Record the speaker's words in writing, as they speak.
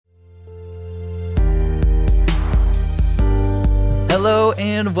Hello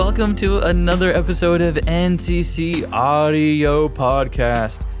and welcome to another episode of NCC Audio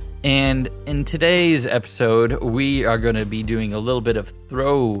Podcast. And in today's episode, we are going to be doing a little bit of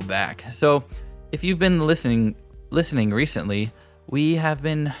throwback. So if you've been listening recently, we have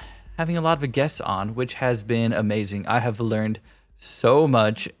been having a lot of guests on, which has been amazing. I have learned so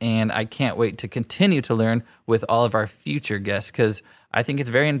much, and I can't wait to continue to learn with all of our future guests, because I think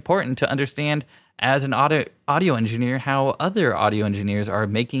it's very important to understand as an audio engineer how other audio engineers are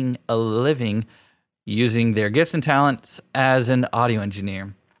making a living using their gifts and talents as an audio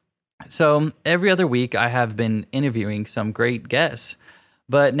engineer. So every other week I have been interviewing some great guests,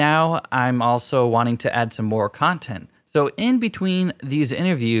 but now I'm also wanting to add some more content. So in between these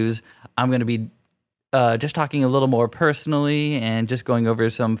interviews, I'm going to be just talking a little more personally and just going over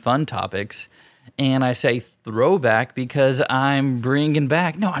some fun topics. And I say throwback because I'm bringing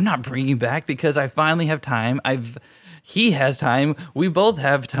back. No, I'm not bringing back because I finally have time. He has time. We both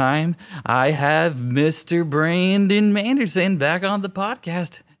have time. I have Mr. Brandon Manderson back on the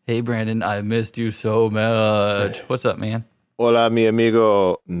podcast. Hey, Brandon, I missed you so much. What's up, man? Hola, mi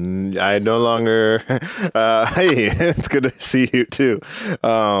amigo. I no longer. Hey, it's good to see you too.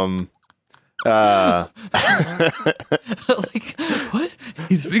 Like, what?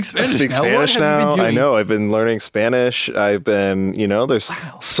 You speak Spanish I speak now? Spanish What have you now. been doing? I know. I've been learning Spanish. I've been, there's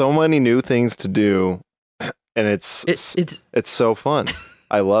so many new things to do, and it's so fun.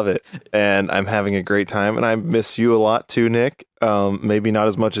 I love it, and I'm having a great time, and I miss you a lot too, Nick. Maybe not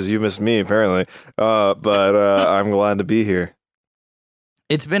as much as you miss me, apparently, but I'm glad to be here.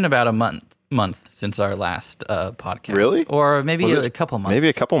 It's been about a month since our last podcast. Really? Or maybe a couple months. Maybe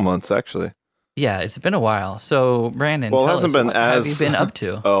a couple months, actually. Yeah, it's been a while. So, Brandon, well, it tell hasn't us, been what as have you been up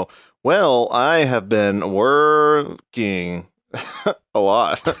to? Oh, well, I have been working a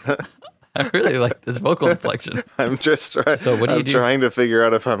lot. I really like this vocal inflection. I'm just trying. So what do you do? Trying to figure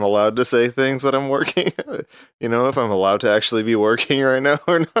out if I'm allowed to say things that I'm working. If I'm allowed to actually be working right now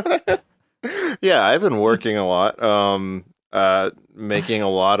or not. Yeah, I've been working a lot. Making a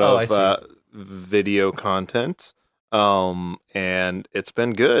lot of video content. And it's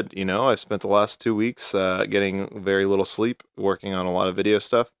been good. I've spent the last 2 weeks getting very little sleep, working on a lot of video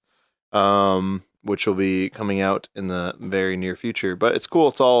stuff. Which will be coming out in the very near future. But it's cool.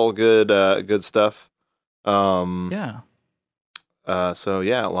 It's all good stuff. Yeah. So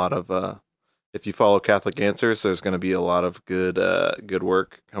yeah, a lot of if you follow Catholic Answers, there's going to be a lot of good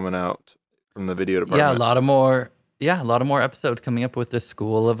work coming out from the video department. Yeah, a lot of more episodes coming up with the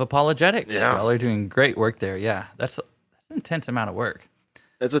School of Apologetics. Yeah. Y'all are doing great work there. Yeah, that's an intense amount of work.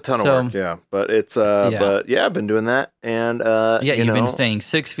 It's a ton of work, yeah. But it's but yeah, I've been doing that, and you've been staying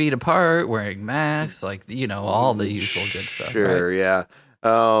 6 feet apart, wearing masks, all the usual good stuff. Sure, right? Yeah.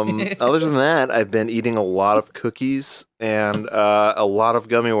 Other than that, I've been eating a lot of cookies and a lot of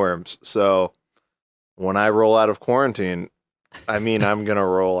gummy worms. So when I roll out of quarantine, I'm gonna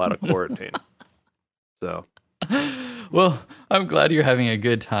roll out of quarantine. So. Well, I'm glad you're having a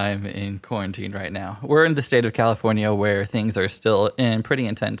good time in quarantine right now. We're in the state of California where things are still in pretty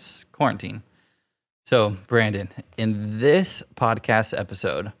intense quarantine. So, Brandon, in this podcast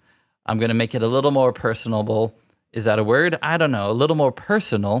episode, I'm going to make it a little more personable. Is that a word? I don't know. A little more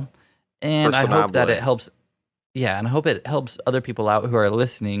personal. And I hope that it helps. Yeah, and I hope it helps other people out who are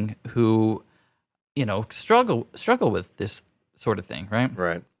listening who, struggle with this sort of thing, right?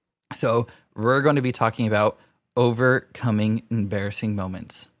 Right. So, we're going to be talking about overcoming embarrassing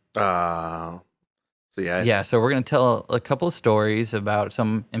moments. So we're going to tell a couple of stories about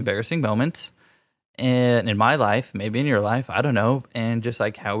some embarrassing moments in my life, maybe in your life, I don't know, and just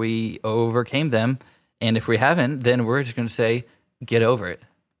like how we overcame them. And if we haven't, then we're just going to say, get over it.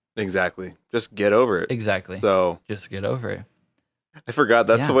 Exactly. Just get over it. Exactly. So just get over it. I forgot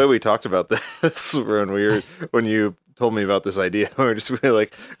that's the way we talked about this when you told me about this idea. We're just going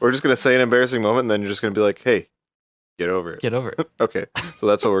to say an embarrassing moment, and then you're just going to be like, hey, get over it. Get over it. Okay. So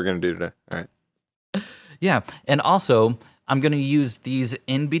that's what we're going to do today. All right. Yeah. And also, I'm going to use these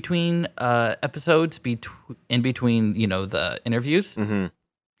in between episodes, in between, the interviews. Mm-hmm.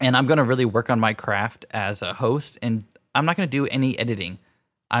 And I'm going to really work on my craft as a host. And I'm not going to do any editing.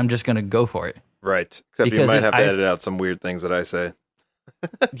 I'm just going to go for it. Right. Except because you might have to edit out some weird things that I say.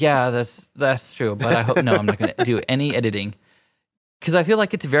 Yeah, that's true. But I'm not going to do any editing. Because I feel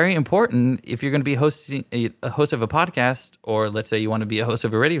like it's very important if you're going to be hosting a host of a podcast, or let's say you want to be a host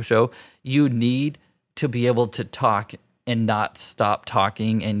of a radio show, you need to be able to talk and not stop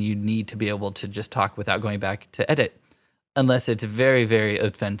talking, and you need to be able to just talk without going back to edit, unless it's very, very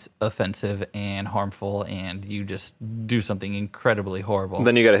offensive and harmful, and you just do something incredibly horrible.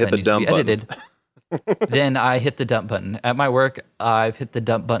 Then you got to hit the dump button. Then I hit the dump button. At my work, I've hit the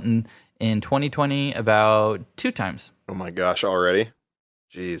dump button in 2020 about 2 times. Oh my gosh, already?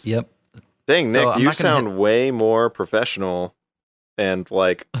 Jeez. Yep. Dang, Nick, you sound way more professional and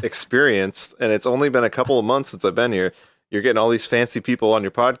like experienced, and it's only been a couple of months since I've been here. You're getting all these fancy people on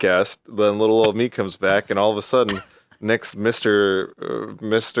your podcast, then little old me comes back, and all of a sudden, Nick's Mr.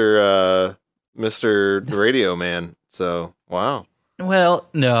 Radio Man. So, wow. Well,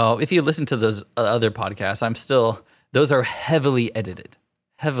 no, if you listen to those other podcasts, those are heavily edited.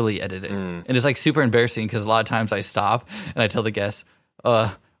 And it's like super embarrassing because a lot of times I stop and I tell the guests,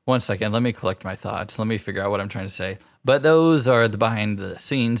 1 second, let me collect my thoughts. Let me figure out what I'm trying to say. But those are the behind the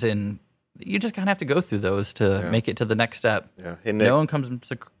scenes, and you just kind of have to go through those to make it to the next step. Yeah. Hey, Nick, no one comes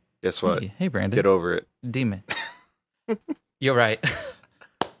to... Guess what? Hey, Brandon. Get over it. Demon. You're right.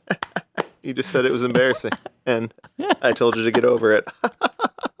 You just said it was embarrassing, and I told you to get over it.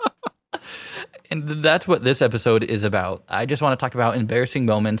 And that's what this episode is about. I just want to talk about embarrassing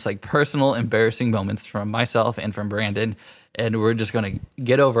moments, like personal embarrassing moments from myself and from Brandon. And we're just going to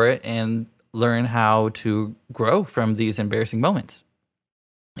get over it and learn how to grow from these embarrassing moments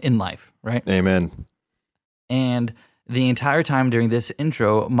in life, right? Amen. And the entire time during this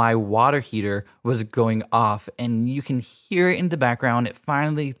intro, my water heater was going off, and you can hear it in the background. It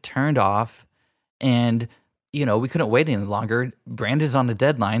finally turned off, and we couldn't wait any longer. Brandon's on the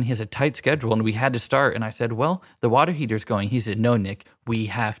deadline. He has a tight schedule, and we had to start. And I said, well, the water heater's going. He said, no, Nick, we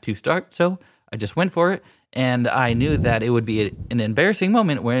have to start. So I just went for it, and I knew that it would be an embarrassing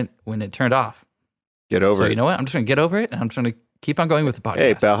moment when it turned off. Get over it. So you know what? I'm just going to get over it, and I'm just going to keep on going with the podcast.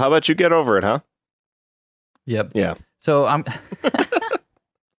 Hey, pal, how about you get over it, huh? Yep. Yeah. So I'm...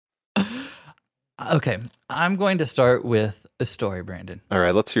 Okay, I'm going to start with a story, Brandon. All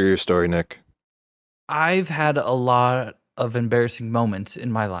right, let's hear your story, Nick. I've had a lot of embarrassing moments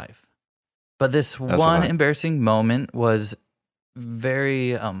in my life, but this one embarrassing moment was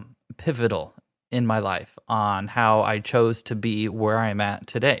very pivotal in my life on how I chose to be where I'm at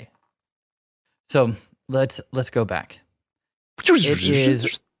today. So let's go back. Sorry,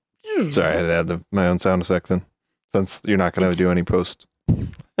 I had to add my own sound effects in, since you're not going to do any post.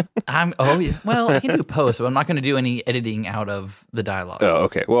 Well, I can do post, but I'm not going to do any editing out of the dialogue. Oh,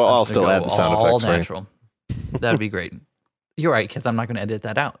 okay. Well, I'll still add the sound effects. All natural. That'd be great. You're right, because I'm not going to edit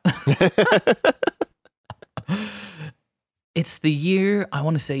that out. It's the year, I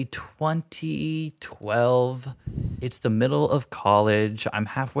want to say 2012. It's the middle of college. I'm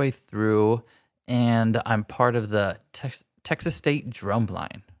halfway through, and I'm part of the Texas State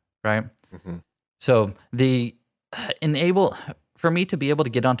Drumline, right? Mm-hmm. So for me to be able to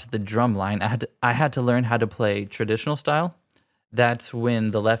get onto the drum line, I had to learn how to play traditional style. That's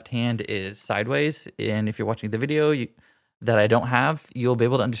when the left hand is sideways, and if you're watching the video that I don't have, you'll be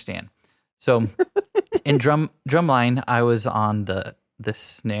able to understand. So in drum line, I was on the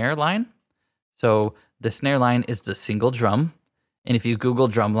snare line. So the snare line is the single drum, and if you Google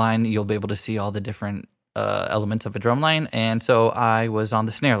drum line, you'll be able to see all the different elements of a drum line. And so I was on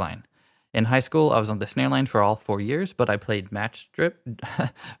the snare line. In high school, I was on the snare line for all 4 years, but I played match grip.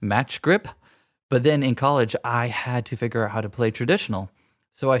 But then in college, I had to figure out how to play traditional.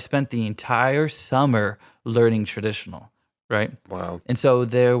 So I spent the entire summer learning traditional, right? Wow. And so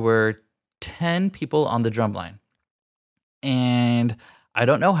there were 10 people on the drum line. And I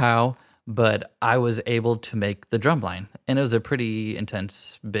don't know how, but I was able to make the drum line. And it was a pretty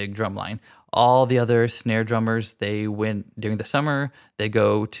intense, big drum line. All the other snare drummers, they went during the summer. They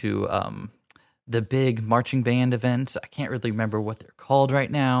go to the big marching band events. I can't really remember what they're called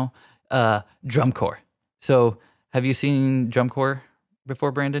right now. Drum corps. So have you seen drum corps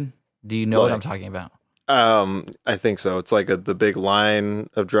before, Brandon? Do you know what I'm talking about? I think so. It's like the big line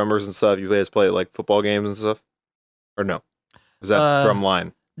of drummers and stuff. You guys play at like football games and stuff? Or no? Is that drum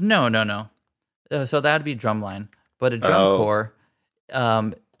line? No. So that'd be drum line. But a drum corps...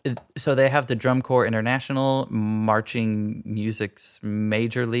 So they have the Drum Corps International Marching Music's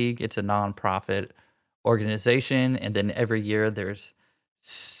Major League. It's a nonprofit organization, and then every year there's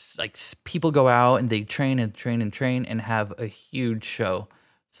like people go out and they train and have a huge show.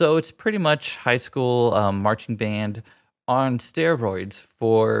 So it's pretty much high school marching band on steroids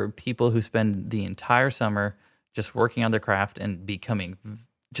for people who spend the entire summer just working on their craft and becoming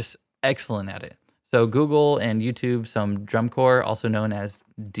just excellent at it. So Google and YouTube some drum corps, also known as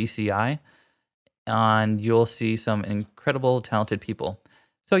DCI, and you'll see some incredible, talented people.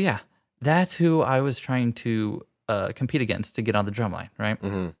 So yeah, that's who I was trying to compete against to get on the drum line, right?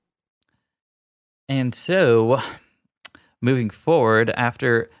 Mm-hmm. And so moving forward,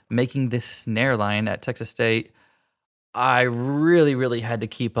 after making this snare line at Texas State, I really, really had to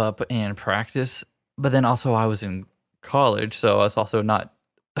keep up and practice but then also I was in college, so I was also not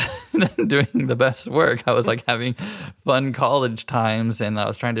doing the best work. I was like having fun college times, and I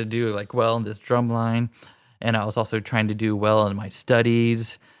was trying to do like well in this drum line, and I was also trying to do well in my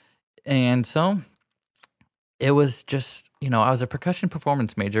studies. And so it was just, I was a percussion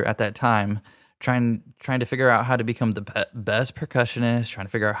performance major at that time, trying to figure out how to become the best percussionist, trying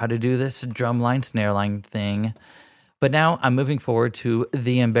to figure out how to do this drum line, snare line thing. But now I'm moving forward to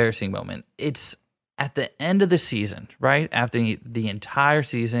the embarrassing moment. It's at the end of the season, right? After the entire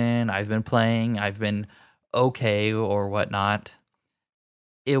season, I've been playing, I've been okay or whatnot.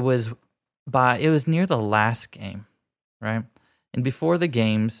 It was near the last game, right? And before the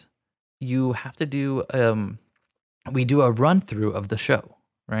games, you have to do we do a run through of the show,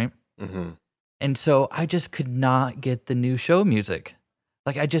 right? Mm-hmm. And so I just could not get the new show music.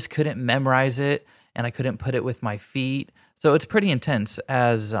 Like I just couldn't memorize it, and I couldn't put it with my feet. So it's pretty intense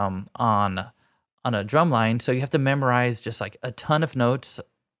as on a drum line. So you have to memorize just like a ton of notes,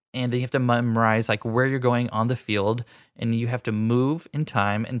 and then you have to memorize like where you're going on the field, and you have to move in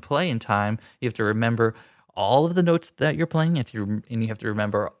time and play in time. You have to remember all of the notes that you're playing, and you have to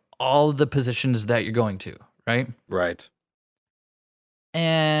remember all of the positions that you're going to, right? Right.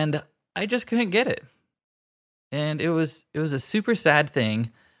 And I just couldn't get it. And it was a super sad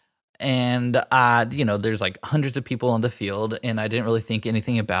thing. And there's like hundreds of people on the field, and I didn't really think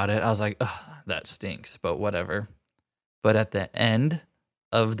anything about it. I was like, oh, that stinks, but whatever. But at the end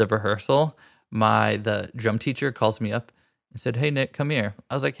of the rehearsal, the drum teacher calls me up and said, "Hey, Nick, come here."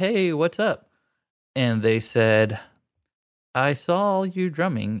 I was like, "Hey, what's up?" And they said, "I saw you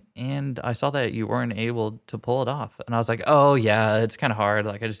drumming, and I saw that you weren't able to pull it off." And I was like, "Oh, yeah, it's kind of hard.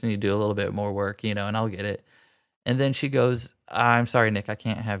 Like, I just need to do a little bit more work, and I'll get it." And then she goes, "I'm sorry, Nick, I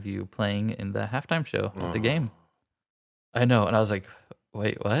can't have you playing in the halftime show at the game." I know. And I was like,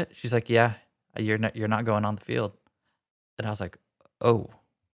 "Wait, what?" She's like, "Yeah, you're not going on the field." And I was like, "Oh,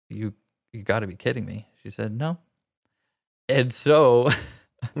 you got to be kidding me." She said, "No." And so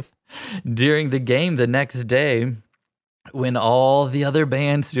during the game the next day, when all the other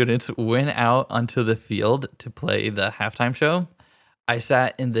band students went out onto the field to play the halftime show, I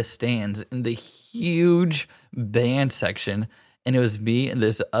sat in the stands in the huge band section, and it was me and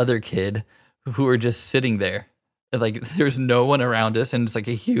this other kid who were just sitting there. Like there's no one around us, and it's like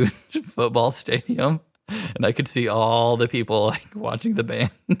a huge football stadium, and I could see all the people like watching the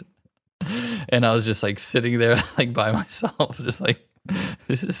band. And I was just like sitting there like by myself, just like,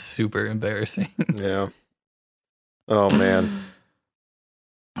 this is super embarrassing. Yeah. Oh man.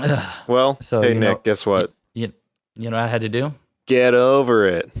 Well, so, hey Nick, guess what? You know what I had to do? Get over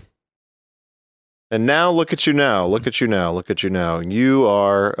it. And now look at you now. Look at you now. Look at you now. You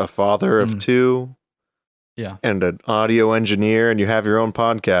are a father of two. Yeah. And an audio engineer, and you have your own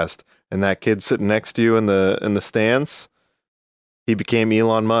podcast. And that kid sitting next to you in the stands, he became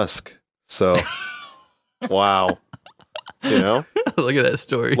Elon Musk. So wow. Look at that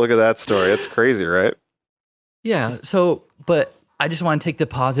story. Look at that story. It's crazy, right? Yeah. So, but I just want to take the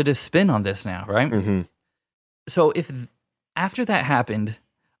positive spin on this now, right? Mm-hmm. So if after that happened,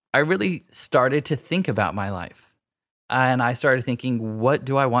 I really started to think about my life. And I started thinking, what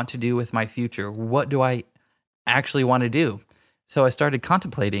do I want to do with my future? What do I actually want to do? So I started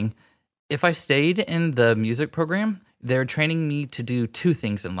contemplating, if I stayed in the music program, they're training me to do two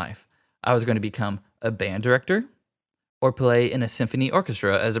things in life. I was going to become a band director or play in a symphony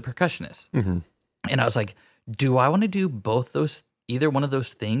orchestra as a percussionist. Mm-hmm. And I was like, do I want to do either one of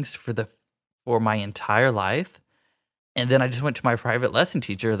those things for my entire life? And then I just went to my private lesson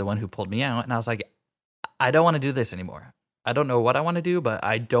teacher, the one who pulled me out, and I was like, I don't want to do this anymore. I don't know what I want to do, but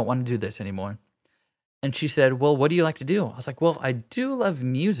I don't want to do this anymore. And she said, well, what do you like to do? I was like, well, I do love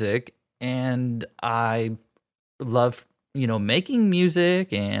music, and I love, making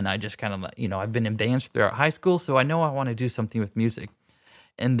music, and I just kind of, I've been in bands throughout high school, so I know I want to do something with music.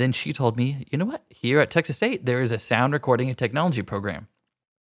 And then she told me, you know what? Here at Texas State, there is a sound recording and technology program.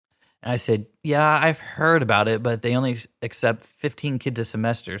 And I said, yeah, I've heard about it, but they only accept 15 kids a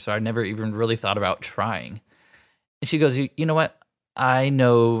semester, so I never even really thought about trying. And she goes, you know what? I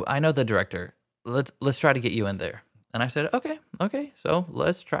know the director. Let's try to get you in there. And I said, okay, so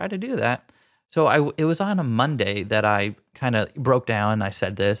let's try to do that. So it was on a Monday that I kind of broke down and I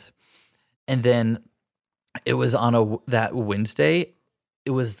said this. And then it was on that Wednesday.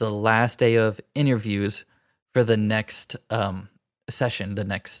 It was the last day of interviews for the next session,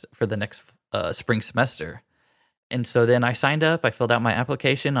 for the next spring semester. And so then I signed up. I filled out my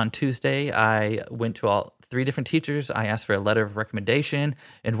application on Tuesday. I went to all 3 different teachers. I asked for a letter of recommendation.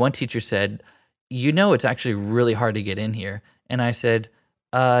 And one teacher said, it's actually really hard to get in here. And I said,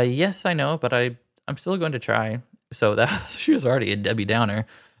 yes, I know, but I'm still going to try. So she was already a Debbie Downer.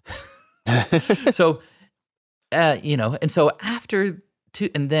 So, and so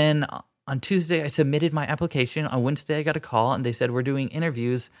and then on Tuesday, I submitted my application. On Wednesday, I got a call and they said, we're doing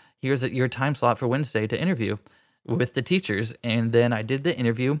interviews. Here's your time slot for Wednesday to interview with the teachers. And then I did the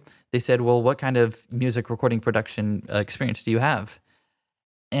interview. They said, well, what kind of music recording production experience do you have?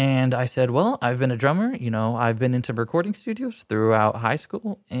 And I said, well, I've been a drummer. I've been in some recording studios throughout high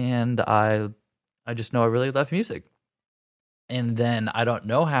school, and I just know I really love music. And then I don't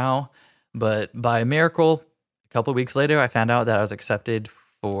know how, but by a miracle, a couple of weeks later, I found out that I was accepted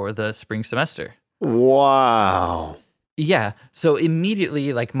for the spring semester. Wow. Yeah. So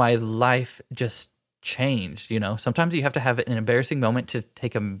immediately, like, my life just changed. Sometimes you have to have an embarrassing moment to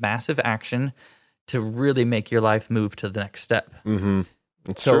take a massive action to really make your life move to the next step. Mm-hmm.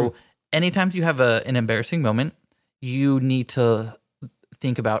 It's so true. Anytime you have an embarrassing moment, you need to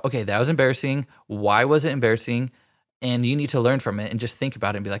think about, okay, that was embarrassing. Why was it embarrassing? And you need to learn from it and just think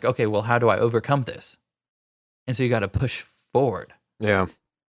about it and be like, okay, well, how do I overcome this? And so you got to push forward. Yeah.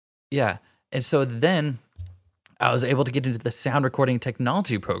 Yeah. And so then I was able to get into the sound recording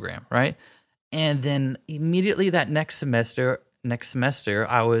technology program, right? And then immediately that next semester,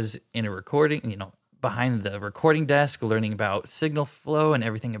 I was in a recording, behind the recording desk, learning about signal flow and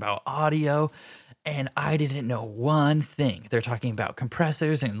everything about audio. And I didn't know one thing. They're talking about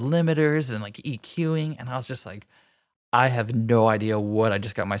compressors and limiters and like EQing. And I was just like, I have no idea what I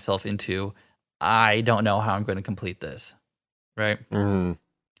just got myself into. I don't know how I'm going to complete this. Right. Mm-hmm.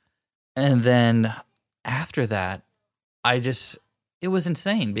 And then after that, it was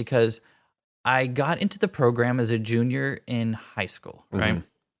insane because I got into the program as a junior in high school. Right. Mm-hmm.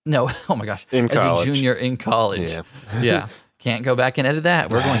 No, oh my gosh. In college. As a junior in college. Yeah. Yeah. Can't go back and edit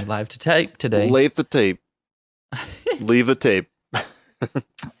that. We're going live to tape today. Leave the tape. Leave the tape.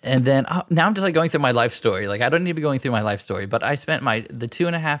 And then now I'm just like going through my life story. Like, I don't need to be going through my life story, but I spent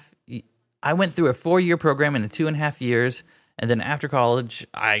I went through a 4-year program in 2.5 years. And then after college,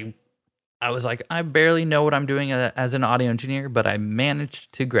 I was like, I barely know what I'm doing as an audio engineer, but I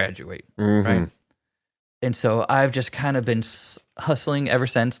managed to graduate. Mm-hmm. Right. And so I've just kind of been hustling ever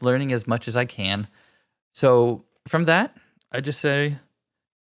since, learning as much as I can. So from that, I just say,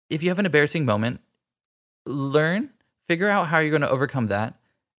 if you have an embarrassing moment, figure out how you're going to overcome that,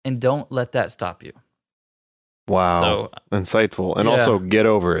 and don't let that stop you. Wow. So, insightful. And also get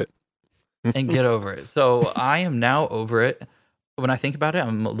over it. And get over it. So I am now over it. When I think about it,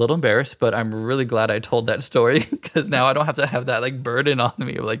 I'm a little embarrassed, but I'm really glad I told that story because now I don't have to have that like burden on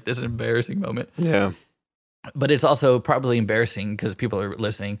me of like this embarrassing moment. Yeah. But it's also probably embarrassing because people are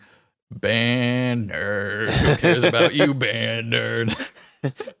listening. Band nerd. Who cares about you, band nerd?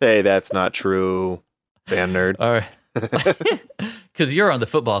 Hey, that's not true. Band nerd. All right. Because you're on the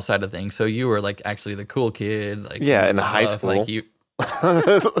football side of things, so you were like actually the cool kid. Like, yeah, in high school. Like you.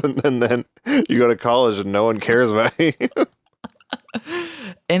 And then you go to college and no one cares about you.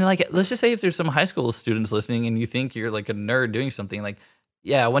 And like, let's just say if there's some high school students listening and you think you're like a nerd doing something, like,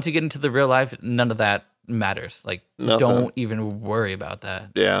 yeah, once you get into the real life, none of that matters. Like, Don't even worry about that.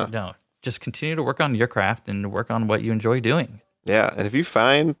 Yeah. No, just continue to work on your craft and work on what you enjoy doing. Yeah. And if you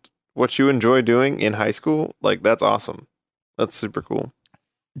find what you enjoy doing in high school, like, that's awesome. That's super cool.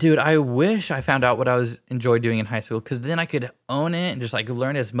 Dude, I wish I found out what I enjoyed doing in high school, because then I could own it and just like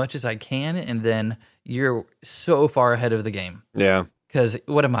learn as much as I can. And then you're so far ahead of the game. Yeah. Because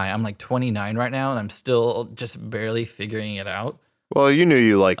what am I? I'm like 29 right now and I'm still just barely figuring it out. Well, you knew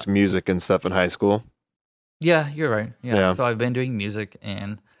you liked music and stuff in high school. Yeah, you're right. Yeah. So I've been doing music,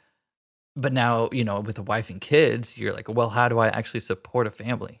 but now, with a wife and kids, you're like, well, how do I actually support a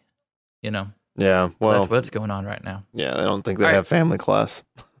family? Yeah, well, that's what's going on right now. Yeah, I don't think they have family class.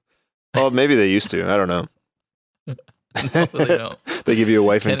 Well, maybe they used to. I don't know. No, they don't. They give you a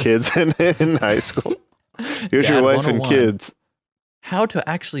wife and kids in high school. Here's your wife and kids. How to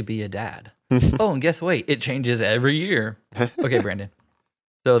actually be a dad. Oh, and guess what? It changes every year. Okay, Brandon.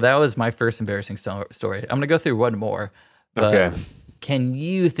 So that was my first embarrassing story. I'm going to go through one more. But okay. Can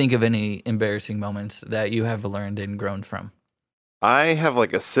you think of any embarrassing moments that you have learned and grown from? I have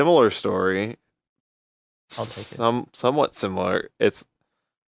like a similar story. I'll take it. Somewhat similar.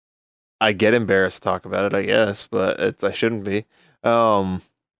 I get embarrassed to talk about it, I guess, but I shouldn't be. I've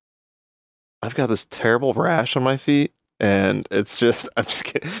got this terrible rash on my feet, and it's just, I'm just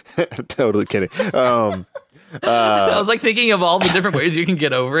kidding. I'm totally kidding. I was like thinking of all the different ways you can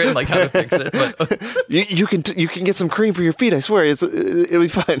get over it and like how to fix it. But you can get some cream for your feet. I swear it'll be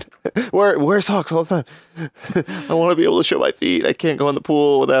fine. Wear socks all the time. I want to be able to show my feet. I can't go in the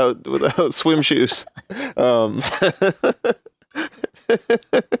pool without swim shoes.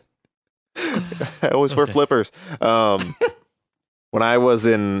 I always wear flippers. When I was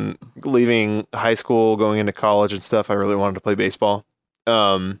leaving high school, going into college and stuff, I really wanted to play baseball.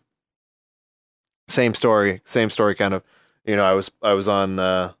 Same story kind of. I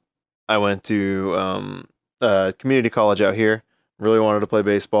went to community college out here. Really wanted to play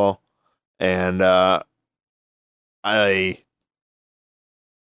baseball, and I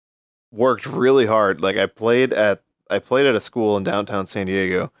worked really hard. Like I played at a school in downtown San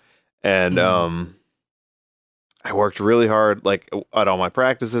Diego, and I worked really hard, like at all my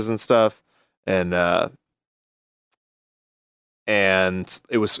practices and stuff, and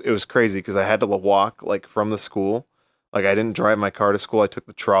it was crazy because I had to walk like from the school. Like I didn't drive my car to school. I took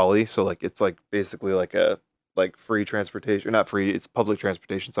the trolley, so like it's like basically like a free transportation, not free. It's public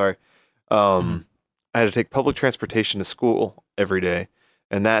transportation. Sorry. I had to take public transportation to school every day,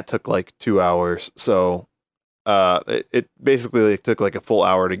 and that took like 2 hours. So it basically took like a full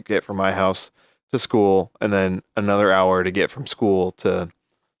hour to get from my house to school, and then another hour to get from school to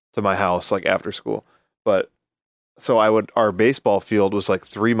my house, like after school. But so our baseball field was like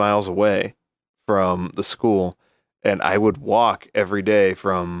 3 miles away from the school, and I would walk every day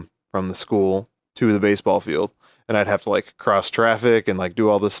from the school to the baseball field, and I'd have to like cross traffic and like do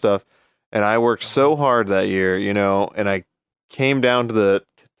all this stuff. And I worked so hard that year, and I came down to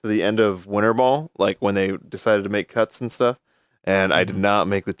the end of winter ball, like when they decided to make cuts and stuff, and I did not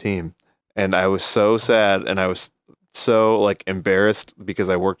make the team. And I was so sad, and I was so like embarrassed because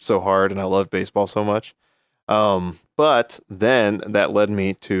I worked so hard and I loved baseball so much. But then that led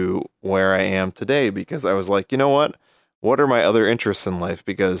me to where I am today, because I was like, you know what are my other interests in life?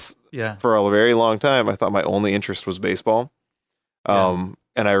 Because for a very long time, I thought my only interest was baseball.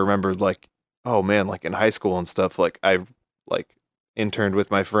 And I remembered like, oh man, like in high school and stuff, like I like interned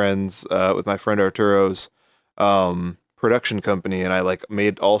with my friends, with my friend Arturo's, production company, and I like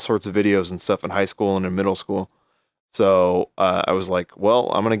made all sorts of videos and stuff in high school and in middle school. So I was like,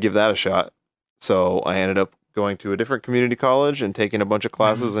 well, I'm going to give that a shot. So I ended up going to a different community college and taking a bunch of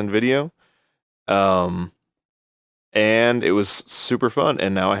classes in video. And it was super fun.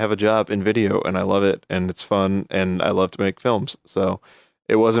 And now I have a job in video, and I love it, and it's fun, and I love to make films. So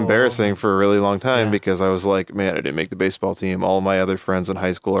it was embarrassing for a really long time because I was like, man, I didn't make the baseball team. All of my other friends in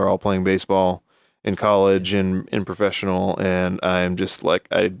high school are all playing baseball in college and in professional, and I'm just like,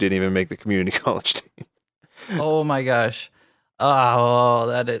 I didn't even make the community college team. Oh my gosh. Oh,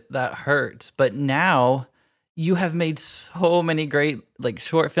 that hurts. But now you have made so many great like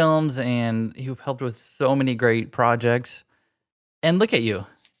short films, and you've helped with so many great projects. And look at you.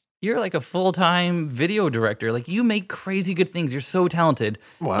 You're like a full-time video director. Like you make crazy good things. You're so talented.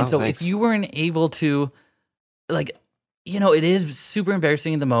 Wow. And so thanks. if you weren't able to like, it is super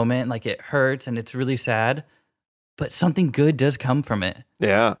embarrassing in the moment. Like it hurts and it's really sad, but something good does come from it.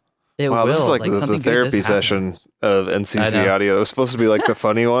 Yeah. It wow, will. This is like the therapy session of NCC Audio. It was supposed to be like the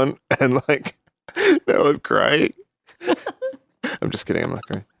funny one, and like now I'm crying. I'm just kidding. I'm not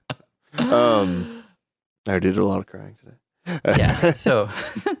crying. I did a lot of crying today. Yeah. So,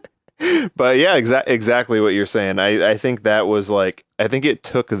 but yeah, exactly what you're saying. I think that was like, I think it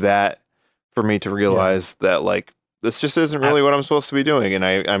took that for me to realize that like this just isn't really what I'm supposed to be doing, and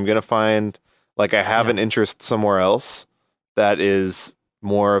I'm gonna find like I have an interest somewhere else that is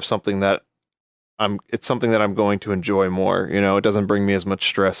more of something that it's something that I'm going to enjoy more. It doesn't bring me as much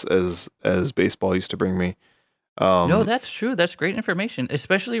stress as baseball used to bring me. No, that's true. That's great information,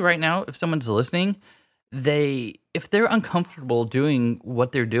 especially right now. If someone's listening, if they're uncomfortable doing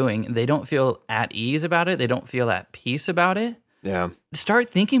what they're doing, they don't feel at ease about it, they don't feel at peace about it. Yeah. Start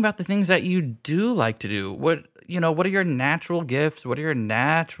thinking about the things that you do like to do. What are your natural gifts? What are your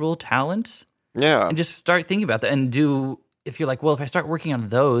natural talents? Yeah. And just start thinking about that, and if you're like, well, if I start working on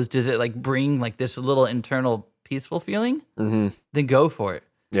those, does it like bring like this little internal peaceful feeling? Mm-hmm. Then go for it.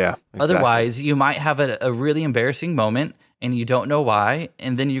 Yeah. Exactly. Otherwise, you might have a really embarrassing moment and you don't know why.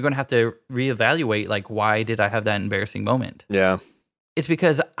 And then you're going to have to reevaluate, like, why did I have that embarrassing moment? Yeah. It's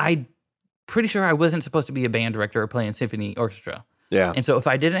because I'm pretty sure I wasn't supposed to be a band director or play in symphony orchestra. Yeah. And so if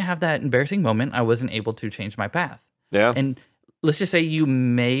I didn't have that embarrassing moment, I wasn't able to change my path. Yeah. And let's just say you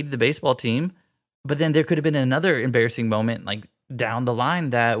made the baseball team, but then there could have been another embarrassing moment like down the line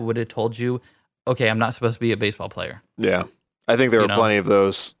that would have told you, okay, I'm not supposed to be a baseball player. Yeah. I think there were plenty of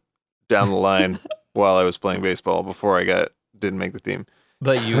those down the line while I was playing baseball before I didn't make the team.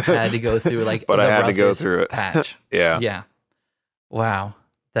 But you had to go through like but I had to go through it. Patch. Yeah. Yeah. Wow.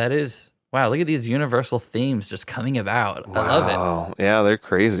 Look at these universal themes just coming about. Wow. I love it. Yeah, they're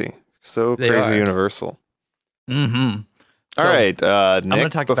crazy. So they crazy are. Universal. Mm-hmm. All right, Nick, I'm going to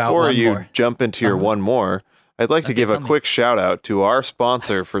talk about one more. Before you jump into your one more, I'd like to give a quick shout out to our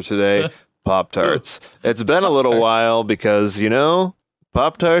sponsor for today, Pop-Tarts. It's been a little while because,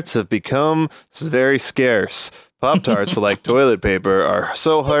 Pop-Tarts have become very scarce. Pop-Tarts, like toilet paper, are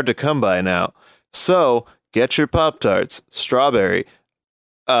so hard to come by now. So, get your Pop-Tarts, strawberry,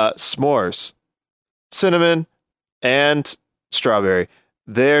 s'mores, cinnamon, and strawberry.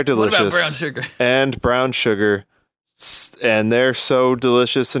 They're delicious. What about brown sugar? And brown sugar. And they're so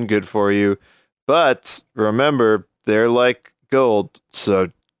delicious and good for you. But remember, they're like gold,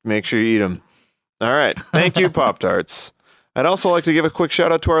 so make sure you eat them. All right. Thank you, Pop-Tarts. I'd also like to give a quick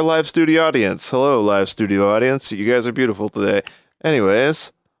shout out to our live studio audience. Hello, live studio audience. You guys are beautiful today.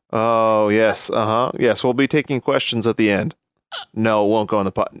 Anyways. Oh, yes. Yes, we'll be taking questions at the end. No, it won't go in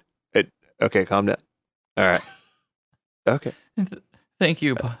the pot. Okay, calm down. All right. Okay. Thank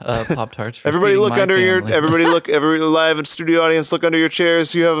you, Pop-Tarts. Everybody look under every live and studio audience, look under your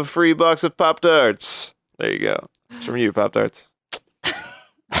chairs. You have a free box of Pop-Tarts. There you go. It's from you, Pop-Tarts.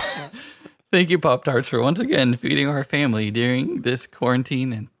 Thank you, Pop-Tarts, for once again feeding our family during this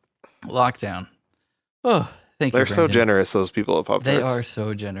quarantine and lockdown. Oh, thank you, They're so generous, those people at Pop-Tarts. They are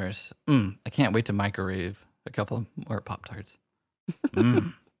so generous. I can't wait to microwave a couple more Pop-Tarts.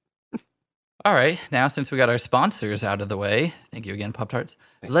 All right, now since we got our sponsors out of the way, thank you again, Pop-Tarts.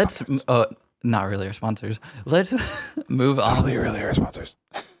 Let's, not really our sponsors. Let's move on. Really our sponsors.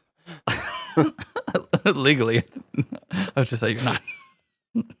 Legally. I was just saying you're not.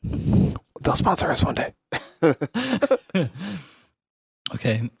 They'll sponsor us one day.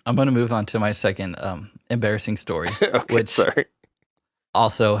 Okay, I'm going to move on to my second embarrassing story, which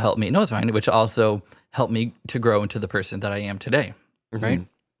also helped me. No, it's fine. Which also helped me to grow into the person that I am today. Right?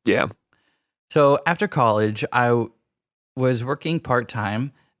 Yeah. So after college, I was working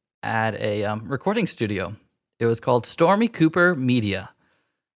part-time at a recording studio. It was called Stormy Cooper Media.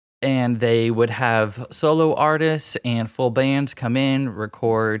 And they would have solo artists and full bands come in,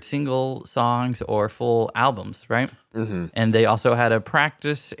 record single songs or full albums, right? Mm-hmm. And they also had a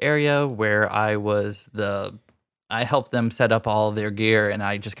practice area where I helped them set up all their gear, and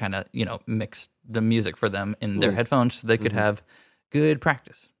I just kind of, mixed the music for them in their headphones so they could have good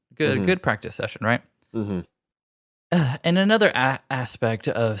practice, good practice session, right? Mm-hmm. And another aspect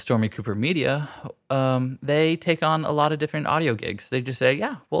of Stormy Cooper Media, they take on a lot of different audio gigs. They just say,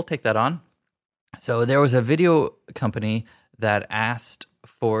 yeah, we'll take that on. So there was a video company that asked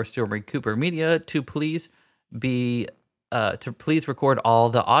for Stormy Cooper Media to please record all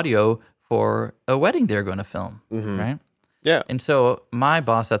the audio for a wedding they're going to film, right? Yeah. And so my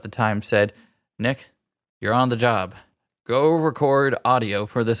boss at the time said, Nick, you're on the job. Go record audio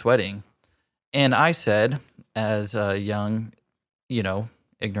for this wedding. And I said, as a young,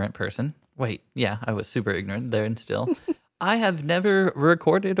 ignorant person, I was super ignorant there and still. I have never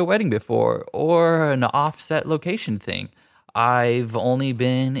recorded a wedding before or an offset location thing. I've only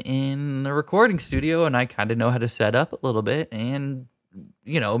been in the recording studio and I kind of know how to set up a little bit and,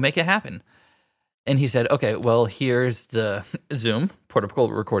 make it happen. And he said, okay, well, here's the Zoom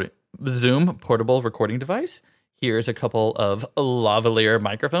portable recording device. Here's a couple of lavalier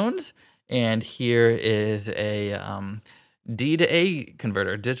microphones. And here is a D to A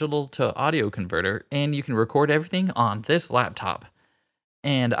converter, digital to audio converter, and you can record everything on this laptop.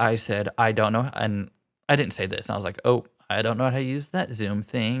 And I said, I don't know. And I didn't say this. And I was like, oh, I don't know how to use that Zoom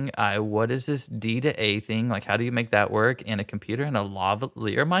thing. What is this D to A thing? Like, how do you make that work in a computer and a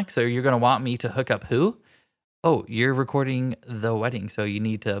lavalier mic? So you're going to want me to hook up who? Oh, you're recording the wedding. So you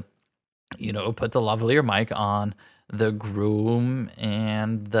need to, put the lavalier mic on the groom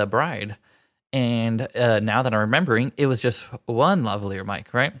and the bride. And now that I'm remembering, it was just one lavalier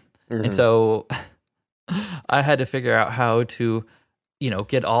mic, right? Mm-hmm. And so I had to figure out how to,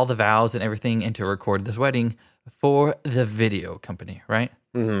 get all the vows and everything and to record this wedding for the video company, right?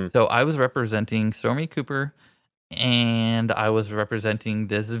 Mm-hmm. So I was representing Stormy Cooper and I was representing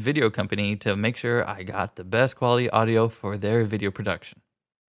this video company to make sure I got the best quality audio for their video production,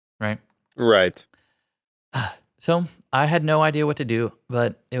 right? Right. So I had no idea what to do,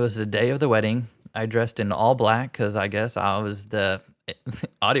 but it was the day of the wedding. I dressed in all black because I guess I was the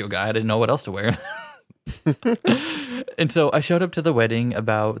audio guy. I didn't know what else to wear. And so I showed up to the wedding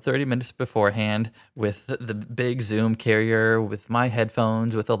about 30 minutes beforehand with the big Zoom carrier, with my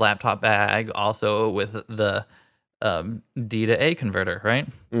headphones, with a laptop bag, also with the D to A converter, right?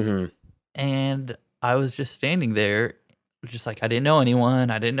 Mm-hmm. And I was just standing there, just like I didn't know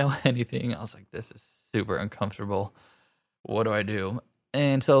anyone. I didn't know anything. I was like, this is super uncomfortable. What do I do?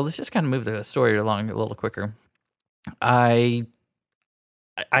 And so let's just kind of move the story along a little quicker. I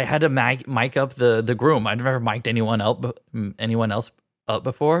had to mic up the groom. I'd never mic'd anyone else up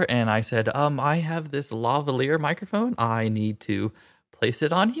before, and I said, I have this lavalier microphone. I need to place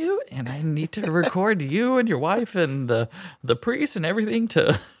it on you, and I need to record you and your wife and the priest and everything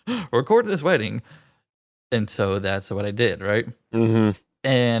to record this wedding. And so that's what I did, right? Mm-hmm.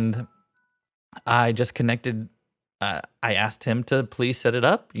 And I just connected. I asked him to please set it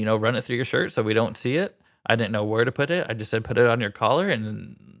up, run it through your shirt so we don't see it. I didn't know where to put it. I just said, put it on your collar.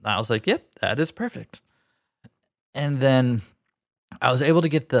 And I was like, yep, that is perfect. And then I was able to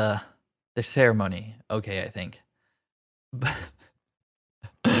get the ceremony okay, I think.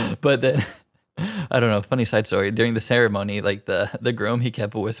 But then, I don't know, funny side story. During the ceremony, like the groom, he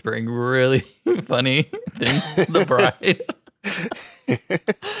kept whispering really funny things to the bride. And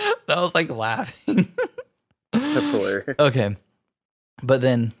I was like laughing. That's hilarious. Okay. But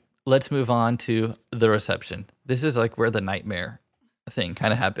then let's move on to the reception. This is like where the nightmare thing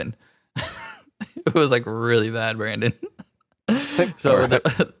kind of happened. It was like really bad, Brandon. So right.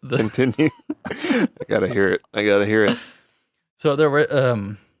 the continue. I gotta hear it. So there were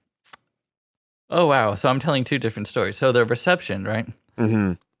oh wow, so I'm telling two different stories. So the reception, right?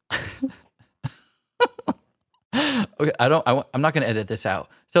 Mm-hmm. Okay, I'm not going to edit this out.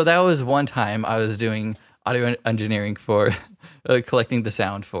 So that was one time I was doing audio engineering for collecting the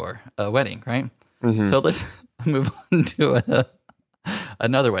sound for a wedding, right? Mm-hmm. So let's move on to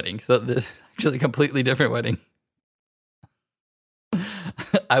another wedding. So this is actually a completely different wedding.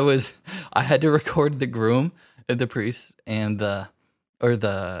 I had to record the groom, the priest, and the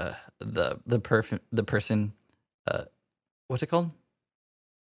person, what's it called?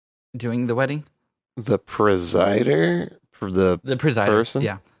 Doing the wedding? The presider? The presider person?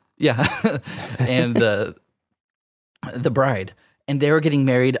 Yeah. And the bride. And they were getting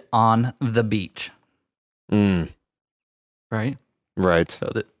married on the beach. Right? Right.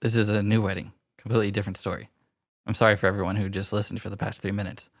 So this is a new wedding. Completely different story. I'm sorry for everyone who just listened for the past 3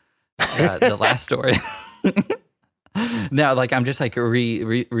 minutes. The last story. Now, like, I'm just like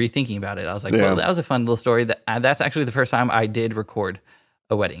rethinking about it. I was like, well, that was a fun little story. That's actually the first time I did record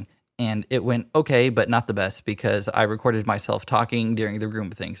a wedding. And it went okay, but not the best because I recorded myself talking during the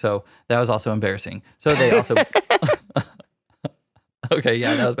groom thing. So that was also embarrassing. So they also... Okay,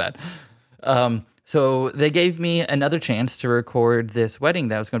 yeah, that was bad. So they gave me another chance to record this wedding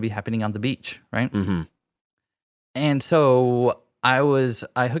that was going to be happening on the beach, right? Mm-hmm. And so I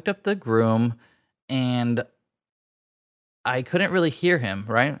hooked up the groom and I couldn't really hear him,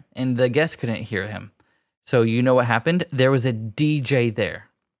 right? And the guests couldn't hear him. So you know what happened? There was a DJ there.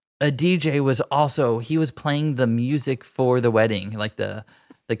 A DJ he was playing the music for the wedding, like the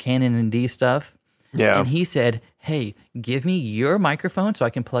Canon and D stuff. Yeah. And he said, hey, give me your microphone so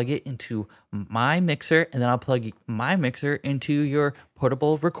I can plug it into my mixer, and then I'll plug my mixer into your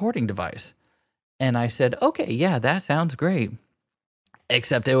portable recording device. And I said, okay, yeah, that sounds great.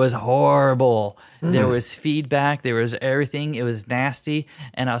 Except it was horrible. There was feedback. There was everything. It was nasty.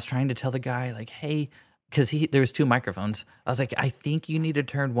 And I was trying to tell the guy, like, hey, because there was 2 microphones. I was like, I think you need to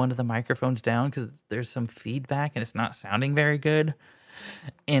turn one of the microphones down because there's some feedback and it's not sounding very good.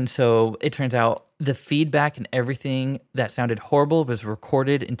 And so it turns out the feedback and everything that sounded horrible was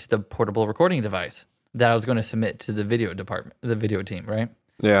recorded into the portable recording device that I was going to submit to the video department, the video team, right?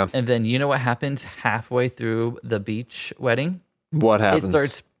 Yeah. And then you know what happens halfway through the beach wedding? What happens? It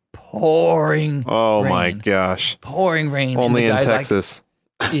starts pouring rain. My gosh. Pouring rain. Only in Texas.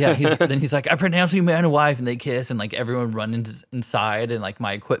 Like, yeah. Then he's like, I pronounce you man and wife. And they kiss and like everyone runs inside and like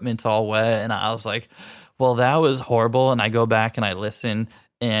my equipment's all wet. And I was like, well, that was horrible. And I go back and I listen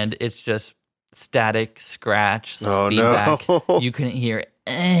and it's just static, scratch, feedback. No. You couldn't hear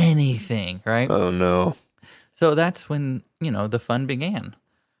anything, right? Oh, no. So that's when, the fun began.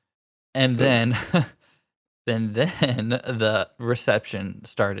 And then... Then the reception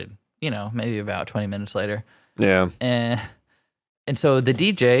started, maybe about 20 minutes later. Yeah. And so the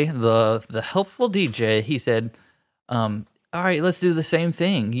DJ, the helpful DJ, he said, all right, let's do the same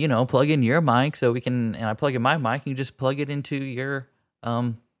thing. Plug in your mic so we can, and I plug in my mic, and you just plug it into your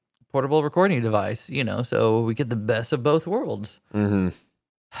portable recording device, so we get the best of both worlds. Mm-hmm.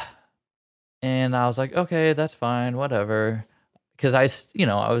 And I was like, okay, that's fine, whatever. Because I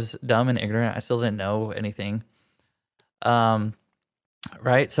was dumb and ignorant. I still didn't know anything.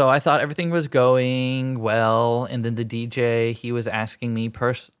 Right? So I thought everything was going well. And then the DJ, he was asking me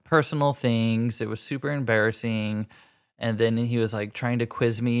personal things. It was super embarrassing. And then he was like trying to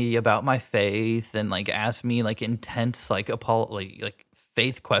quiz me about my faith and like ask me like intense like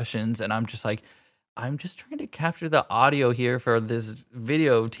faith questions. And I'm just like, I'm just trying to capture the audio here for this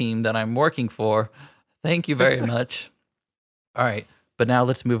video team that I'm working for. Thank you very much. All right, but now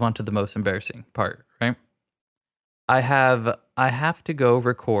let's move on to the most embarrassing part, right? I have to go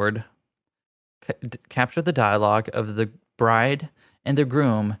record, capture the dialogue of the bride and the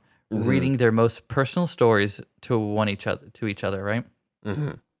groom reading their most personal stories to each other, right?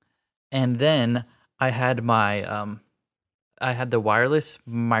 Mm-hmm. And then I had the wireless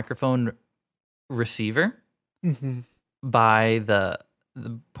microphone receiver by the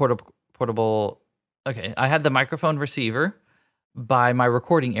portable. Okay, I had the microphone receiver by my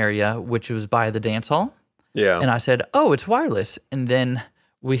recording area, which was by the dance hall. Yeah. And I said, "Oh, it's wireless." And then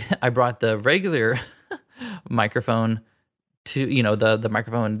I brought the regular microphone to, the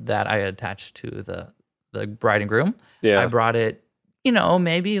microphone that I attached to the bride and groom. Yeah. I brought it,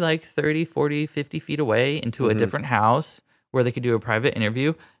 maybe like 30, 40, 50 feet away into a different house where they could do a private interview.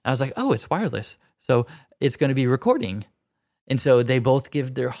 And I was like, "Oh, it's wireless. So it's going to be recording." And so they both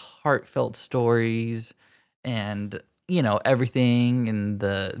give their heartfelt stories and, everything. And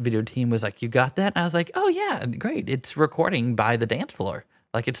the video team was like, "You got that?" And I was like, "Oh, yeah, great. It's recording by the dance floor.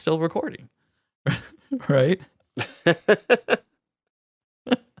 Like, it's still recording." Right?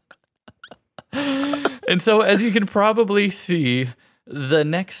 And so, as you can probably see, the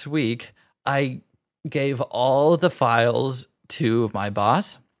next week, I gave all the files to my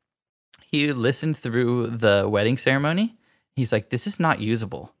boss. He listened through the wedding ceremony. He's like, "This is not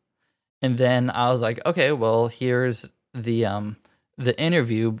usable." And then I was like, "Okay, well, here's the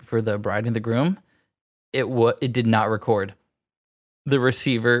interview for the bride and the groom." It did not record. The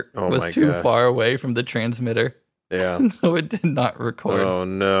receiver was too far away from the transmitter. Yeah. So it did not record. Oh,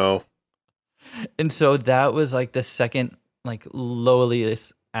 no. And so that was like the second, like,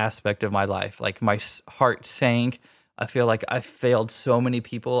 lowliest aspect of my life. Like, my heart sank. I feel like I failed so many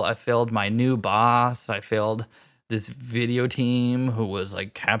people. I failed my new boss. I failed this video team who was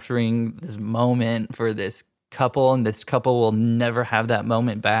like capturing this moment for this couple, and this couple will never have that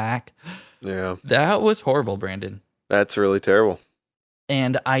moment back. Yeah. That was horrible, Brandon. That's really terrible.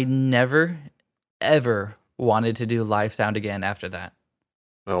 And I never, ever wanted to do live sound again after that.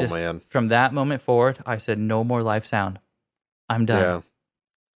 Oh, man. From that moment forward, I said, "No more live sound. I'm done." Yeah.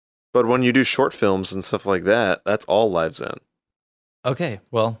 But when you do short films and stuff like that, that's all live sound. Okay,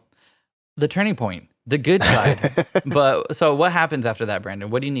 well, the turning point, the good side. But so what happens after that, Brandon?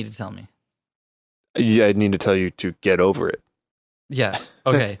 What do you need to tell me? Yeah, I need to tell you to get over it. Yeah.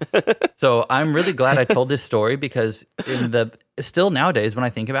 Okay. So I'm really glad I told this story because still nowadays when I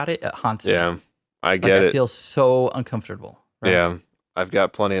think about it, it haunts me. Yeah, I get it. I feel so uncomfortable. Right? Yeah, I've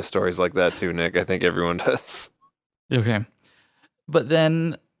got plenty of stories like that too, Nick. I think everyone does. Okay. But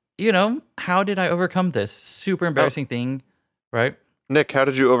then, how did I overcome this super embarrassing thing, right? Nick, how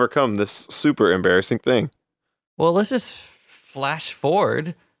did you overcome this super embarrassing thing? Well, let's just flash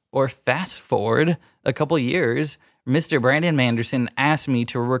forward or fast forward a couple years. Mr. Brandon Manderson asked me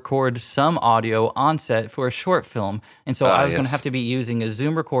to record some audio on set for a short film. And so I was going to have to be using a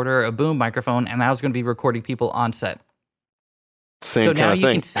Zoom recorder, a boom microphone, and I was going to be recording people on set. Same kind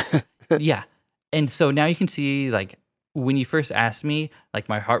of thing. Yeah. And so now you can see, like, when you first asked me, like,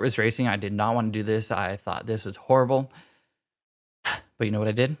 my heart was racing. I did not want to do this. I thought this was horrible. But you know what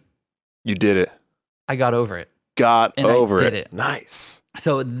I did? You did it. I got over it. Got over it. Nice.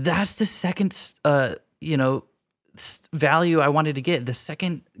 So that's the second, value I wanted to get. The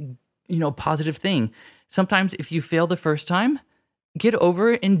second, positive thing. Sometimes if you fail the first time, get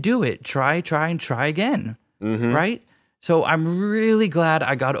over it and do it. Try, and try again. Mm-hmm. Right? So I'm really glad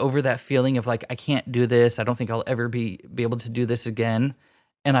I got over that feeling of like, I can't do this. I don't think I'll ever be able to do this again.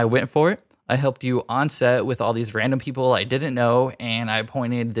 And I went for it. I helped you on set with all these random people I didn't know. And I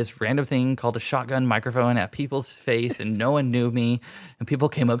pointed this random thing called a shotgun microphone at people's face and no one knew me. And people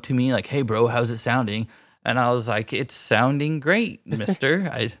came up to me like, "Hey bro, how's it sounding?" And I was like, "It's sounding great, mister.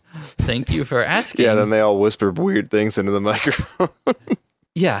 I thank you for asking." Yeah, then they all whispered weird things into the microphone.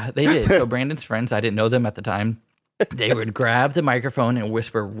 Yeah, they did. So Brandon's friends, I didn't know them at the time. They would grab the microphone and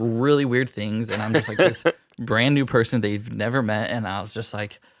whisper really weird things. And I'm just like this brand new person they've never met. And I was just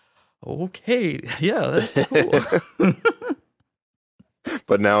like, okay, yeah, that's cool.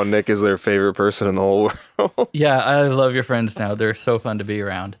 But now Nick is their favorite person in the whole world. Yeah, I love your friends now. They're so fun to be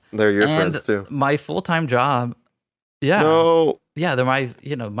around. They're your friends too. My full-time job, yeah. No. Yeah, they're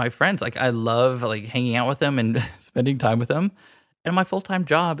my friends. Like, I love like hanging out with them and spending time with them. And my full-time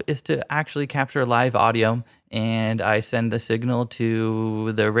job is to actually capture live audio, and I send the signal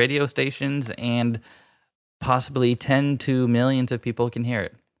to the radio stations, and possibly 10 to millions of people can hear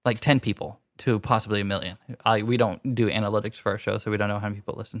it. Like 10 people to possibly a million. We don't do analytics for our show, so we don't know how many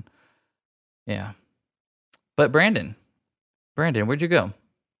people listen. Yeah. But Brandon, where'd you go?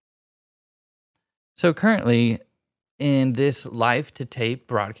 So currently in this live to tape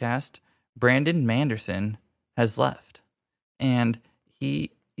broadcast, Brandon Manderson has left. And I'm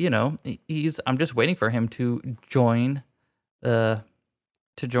just waiting for him to join the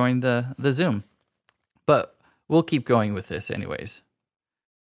to join the Zoom. But we'll keep going with this anyways.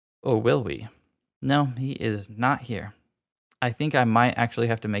 Or will we? No, he is not here. I think I might actually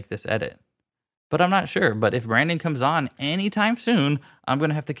have to make this edit. But I'm not sure. But if Brandon comes on anytime soon, I'm going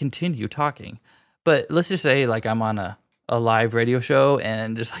to have to continue talking. But let's just say like I'm on a live radio show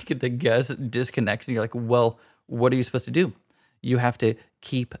and just like the guest disconnects and you're like, well, what are you supposed to do? You have to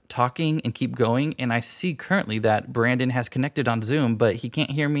keep talking and keep going. And I see currently that Brandon has connected on Zoom, but he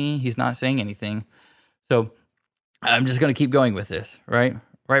can't hear me. He's not saying anything. So I'm just going to keep going with this, right?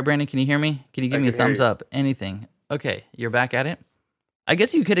 Right, Brandon? Can you hear me? Can you give me a thumbs up? Anything? Okay, you're back at it? I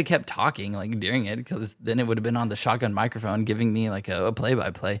guess you could have kept talking like during it because then it would have been on the shotgun microphone giving me like a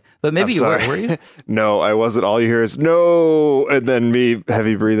play-by-play. But maybe you were you? No, I wasn't. All you hear is no, and then me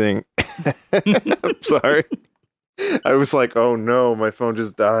heavy breathing. I'm sorry. I was like, oh no, my phone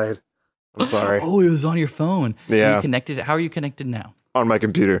just died. I'm sorry. Oh, it was on your phone. Yeah. Are you connected? How are you connected now? On my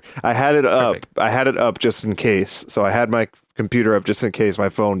computer. I had it up. Perfect. I had it up just in case. So I had my computer up just in case my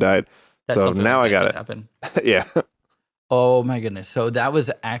phone died. So now I got it. Happen. Yeah. Oh my goodness. So that was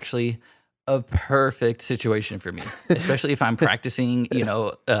actually a perfect situation for me, especially if I'm practicing,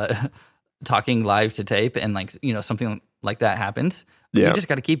 talking live to tape and like, something like that happens. Yeah. You just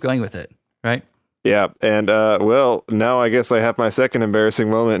got to keep going with it. Right. Yeah. And, well, now I guess I have my second embarrassing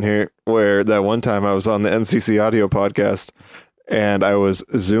moment here where that one time I was on the NCC audio podcast and I was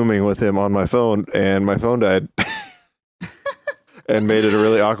Zooming with him on my phone and my phone died and made it a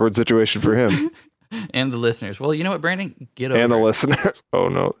really awkward situation for him. And the listeners. Well, you know what, Brandon? Get over it. And the listeners. Oh,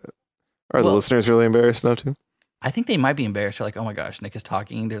 no. Are the listeners really embarrassed now, too? I think they might be embarrassed. They're like, oh, my gosh, Nick is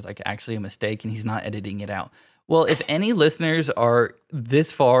talking. There's like actually a mistake and he's not editing it out. Well, if any listeners are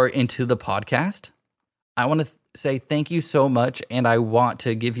this far into the podcast, I want to say thank you so much. And I want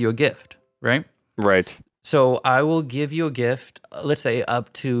to give you a gift, right? Right. So I will give you a gift, let's say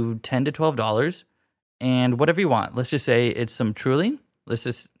up to $10 to $12 and whatever you want. Let's just say it's some Truly. Let's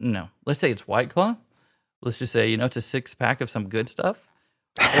say it's White Claw. Let's just say, it's a 6-pack of some good stuff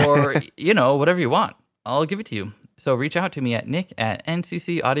or, whatever you want. I'll give it to you. So reach out to me at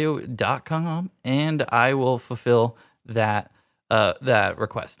nick@nccaudio.com and I will fulfill that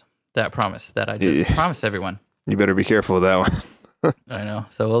request, that promise that I just promised everyone. You better be careful with that one. I know.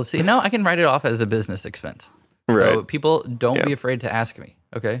 So we'll see. No, I can write it off as a business expense. Right. So people don't be afraid to ask me.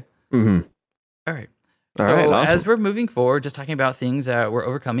 Okay. Mm-hmm. All right. All right. Awesome. As we're moving forward, just talking about things that we're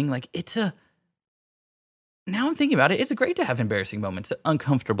overcoming, like now I'm thinking about it, it's great to have embarrassing moments,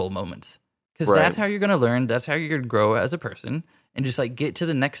 uncomfortable moments, because that's how you're going to learn. That's how you're going to grow as a person and just like get to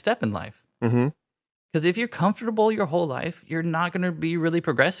the next step in life. Mm-hmm. Because if you're comfortable your whole life, you're not going to be really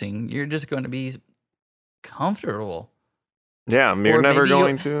progressing. You're just going to be comfortable. Yeah, you're never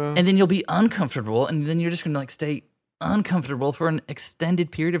going to. And then you'll be uncomfortable, and then you're just going to like stay uncomfortable for an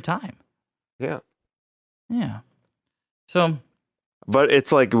extended period of time. Yeah. Yeah. So. But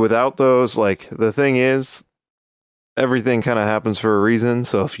it's like without those, like the thing is, everything kind of happens for a reason.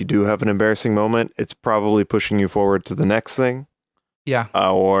 So if you do have an embarrassing moment, it's probably pushing you forward to the next thing. Yeah.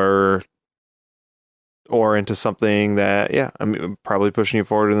 Or into something that, probably pushing you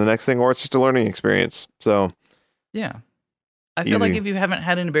forward to the next thing, or it's just a learning experience. So. Yeah. I feel like if you haven't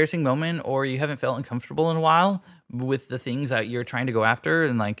had an embarrassing moment or you haven't felt uncomfortable in a while with the things that you're trying to go after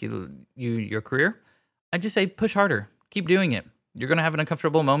and like your career, I just say push harder. Keep doing it. You're going to have an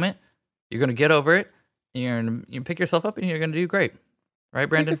uncomfortable moment. You're going to get over it. You're going to pick yourself up and you're going to do great. Right,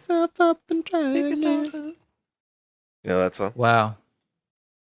 Brandon? Pick yourself up and try again. That song? Wow.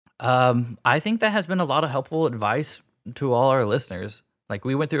 I think that has been a lot of helpful advice to all our listeners. Like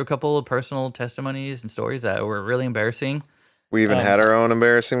we went through a couple of personal testimonies and stories that were really embarrassing. We even had our own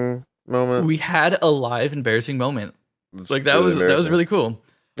embarrassing moment. We had a live embarrassing moment. Like that was really cool.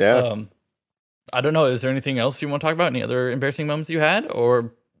 Yeah. I don't know. Is there anything else you want to talk about? Any other embarrassing moments you had, or we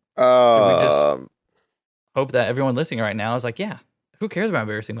just hope that everyone listening right now is like, yeah, who cares about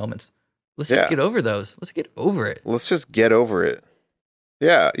embarrassing moments? Let's just get over those. Let's get over it. Let's just get over it.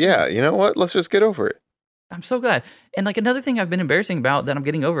 Yeah. You know what? Let's just get over it. I'm so glad. And like another thing I've been embarrassing about that I'm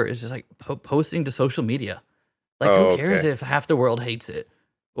getting over is just like posting to social media. Like, who cares if half the world hates it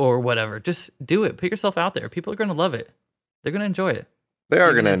or whatever? Just do it. Put yourself out there. People are going to love it. They're going to enjoy it. They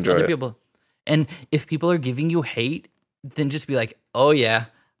are going to enjoy it. People. And if people are giving you hate, then just be like, oh, yeah,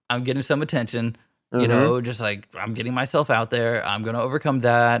 I'm getting some attention. Mm-hmm. Just like I'm getting myself out there. I'm going to overcome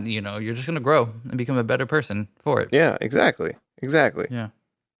that. You're just going to grow and become a better person for it. Yeah, exactly. Yeah.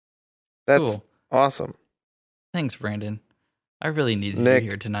 That's cool. Awesome. Thanks, Brandon. I really needed Nick, you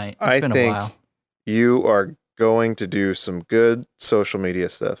here tonight. It's been a while. You are going to do some good social media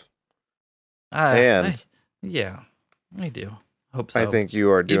stuff. Yeah, I do. Hope so. I think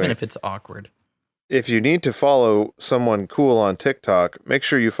you are doing, even if it's awkward. If you need to follow someone cool on TikTok, make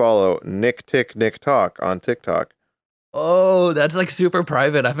sure you follow Nick Talk on TikTok. Oh, that's like super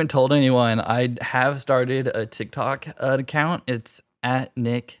private. I haven't told anyone. I have started a TikTok account. It's at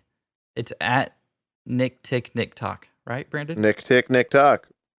Nick Tick Talk, right, Brandon? Nick Talk.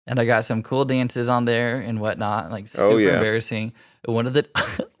 And I got some cool dances on there and whatnot. Like super embarrassing. One of the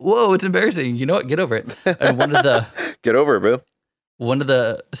whoa, it's embarrassing. You know what? Get over it. And one of the get over it, bro. One of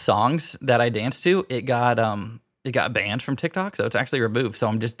the songs that I danced to, it got banned from TikTok, so it's actually removed. So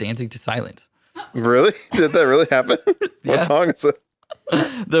I'm just dancing to silence. Really? Did that really happen? What song is it?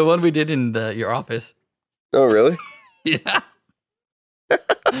 The one we did in your office. Oh, really? Yeah.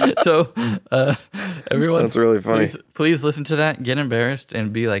 So, everyone, that's really funny. Please listen to that, get embarrassed,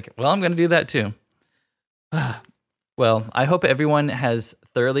 and be like, well, I'm going to do that too. Well, I hope everyone has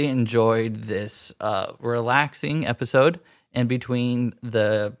thoroughly enjoyed this relaxing episode. And between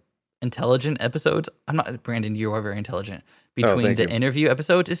the intelligent episodes, Brandon, you are very intelligent. Between the interview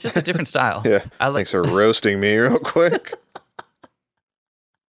episodes, it's just a different style. Yeah. Thanks for roasting me real quick.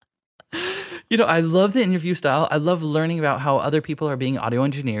 I love the interview style. I love learning about how other people are being audio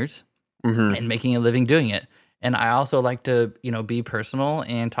engineers and making a living doing it. And I also like to, be personal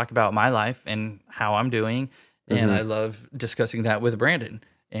and talk about my life and how I'm doing. And I love discussing that with Brandon.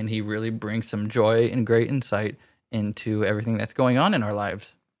 And he really brings some joy and great insight into everything that's going on in our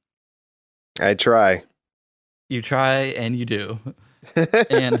lives. I try. You try and you do.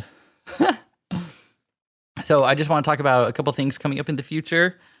 And so I just want to talk about a couple things coming up in the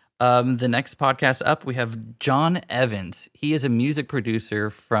future. The next podcast up, we have John Evans. He is a music producer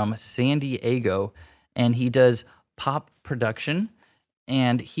from San Diego, and he does pop production,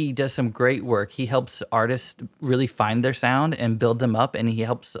 and he does some great work. He helps artists really find their sound and build them up, and he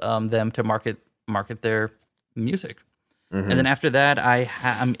helps them to market their music. And then after that,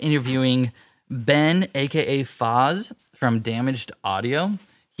 I'm interviewing Ben, aka Foz, from Damaged Audio.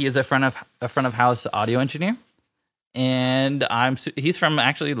 He is a front of house audio engineer, and he's from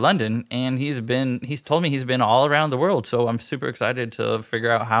actually London, and he's told me he's been all around the world. So I'm super excited to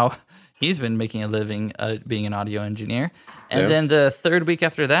figure out how he's been making a living being an audio engineer. And then the third week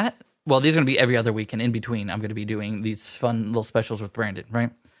after that, well, these are going to be every other week, and in between, I'm going to be doing these fun little specials with Brandon,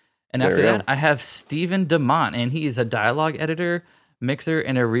 right? And after that, I have Steven DeMont, and he is a dialogue editor, mixer,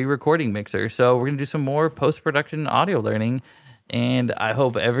 and a re-recording mixer. So we're going to do some more post-production audio learning, and I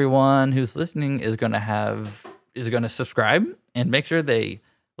hope everyone who's listening is going to subscribe and make sure they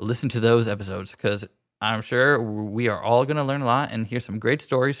listen to those episodes, because I'm sure we are all going to learn a lot and hear some great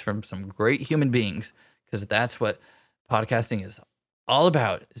stories from some great human beings, because that's what podcasting is all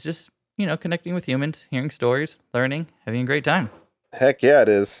about. It's just, connecting with humans, hearing stories, learning, having a great time. Heck yeah, it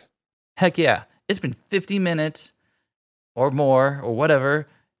is. Heck yeah. It's been 50 minutes or more or whatever,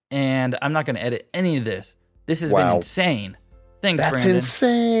 and I'm not going to edit any of this. This has been insane. Thanks, That's Brandon.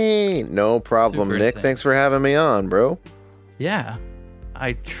 Insane. No problem, Super Nick. Insane. Thanks for having me on, bro. Yeah.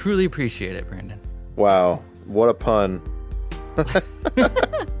 I truly appreciate it, Brandon. Wow. What a pun.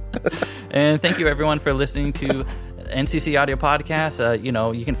 And thank you, everyone, for listening to NCC Audio Podcast.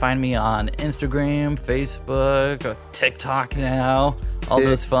 You can find me on Instagram, Facebook, TikTok now, all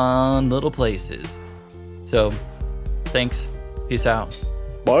those fun little places. So, thanks. Peace out.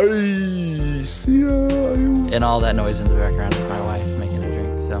 Bye. See ya. And all that noise in the background is my wife making a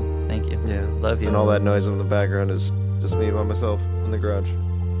drink. So, thank you. Yeah. Love you. And all that noise in the background is just me by myself in the garage.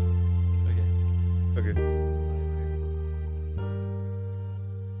 Okay. Okay.